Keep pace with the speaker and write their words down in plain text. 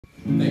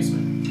Thanks,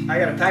 man. I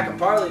got a pack of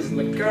Parleys in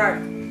the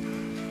car.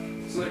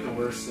 It's like the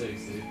worst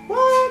six, dude.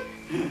 What?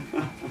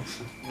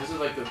 Those are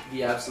like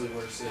the absolute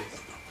worst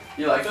six.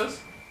 You like those?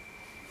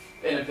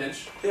 In a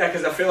pinch? Yeah,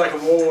 because I feel like a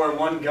World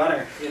War I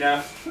gunner, you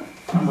know?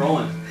 I'm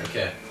rolling.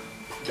 Okay.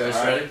 You guys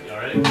ready? You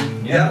ready?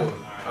 Yeah.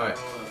 Alright.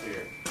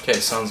 Okay,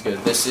 sounds good.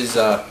 This is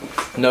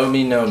Know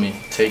Me,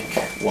 take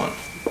 1.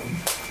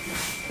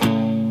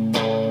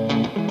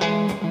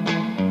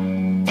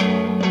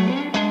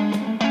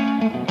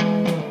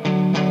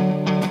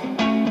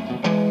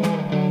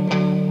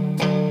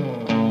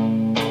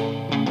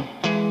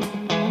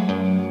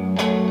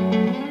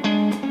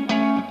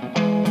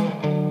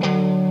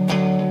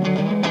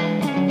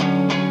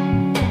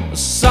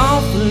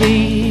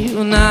 Softly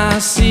when I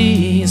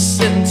see you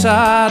sitting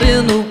tight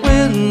in the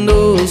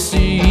window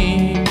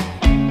seat,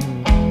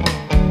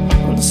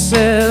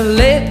 said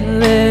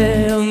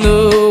lately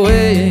the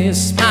way you're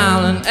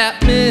smiling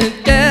at me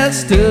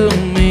gets to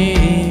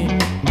me.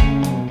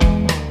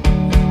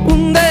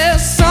 Well,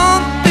 there's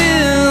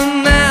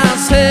something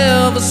that's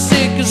hell but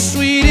sick and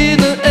sweet in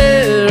the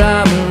air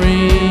I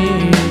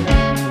breathe.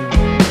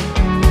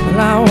 Well,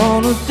 I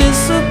wanna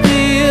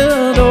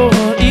disappear, don't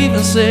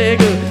even say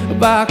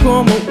goodbye,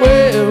 come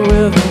away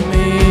with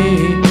me,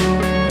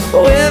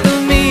 with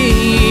me.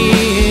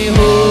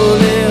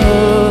 Holy,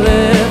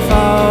 holy,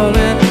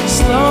 falling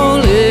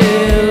slowly,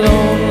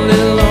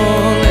 lonely,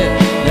 lonely,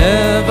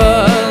 never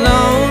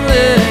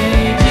lonely.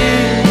 You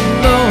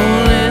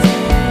lonely,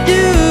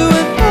 you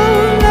and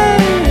only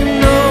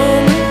know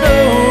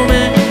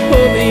me,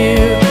 hope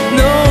you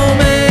know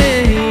me,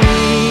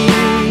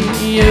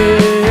 yeah.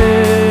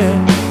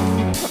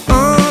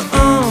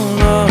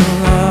 No.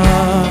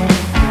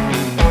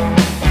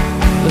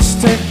 Let's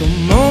take a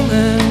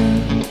moment.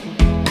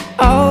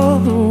 All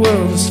the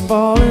world is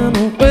falling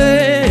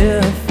away,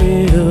 it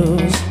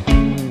feels.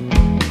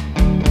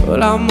 But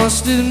I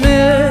must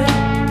admit,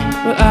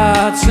 but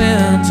I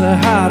tend to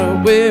hide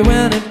away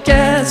when it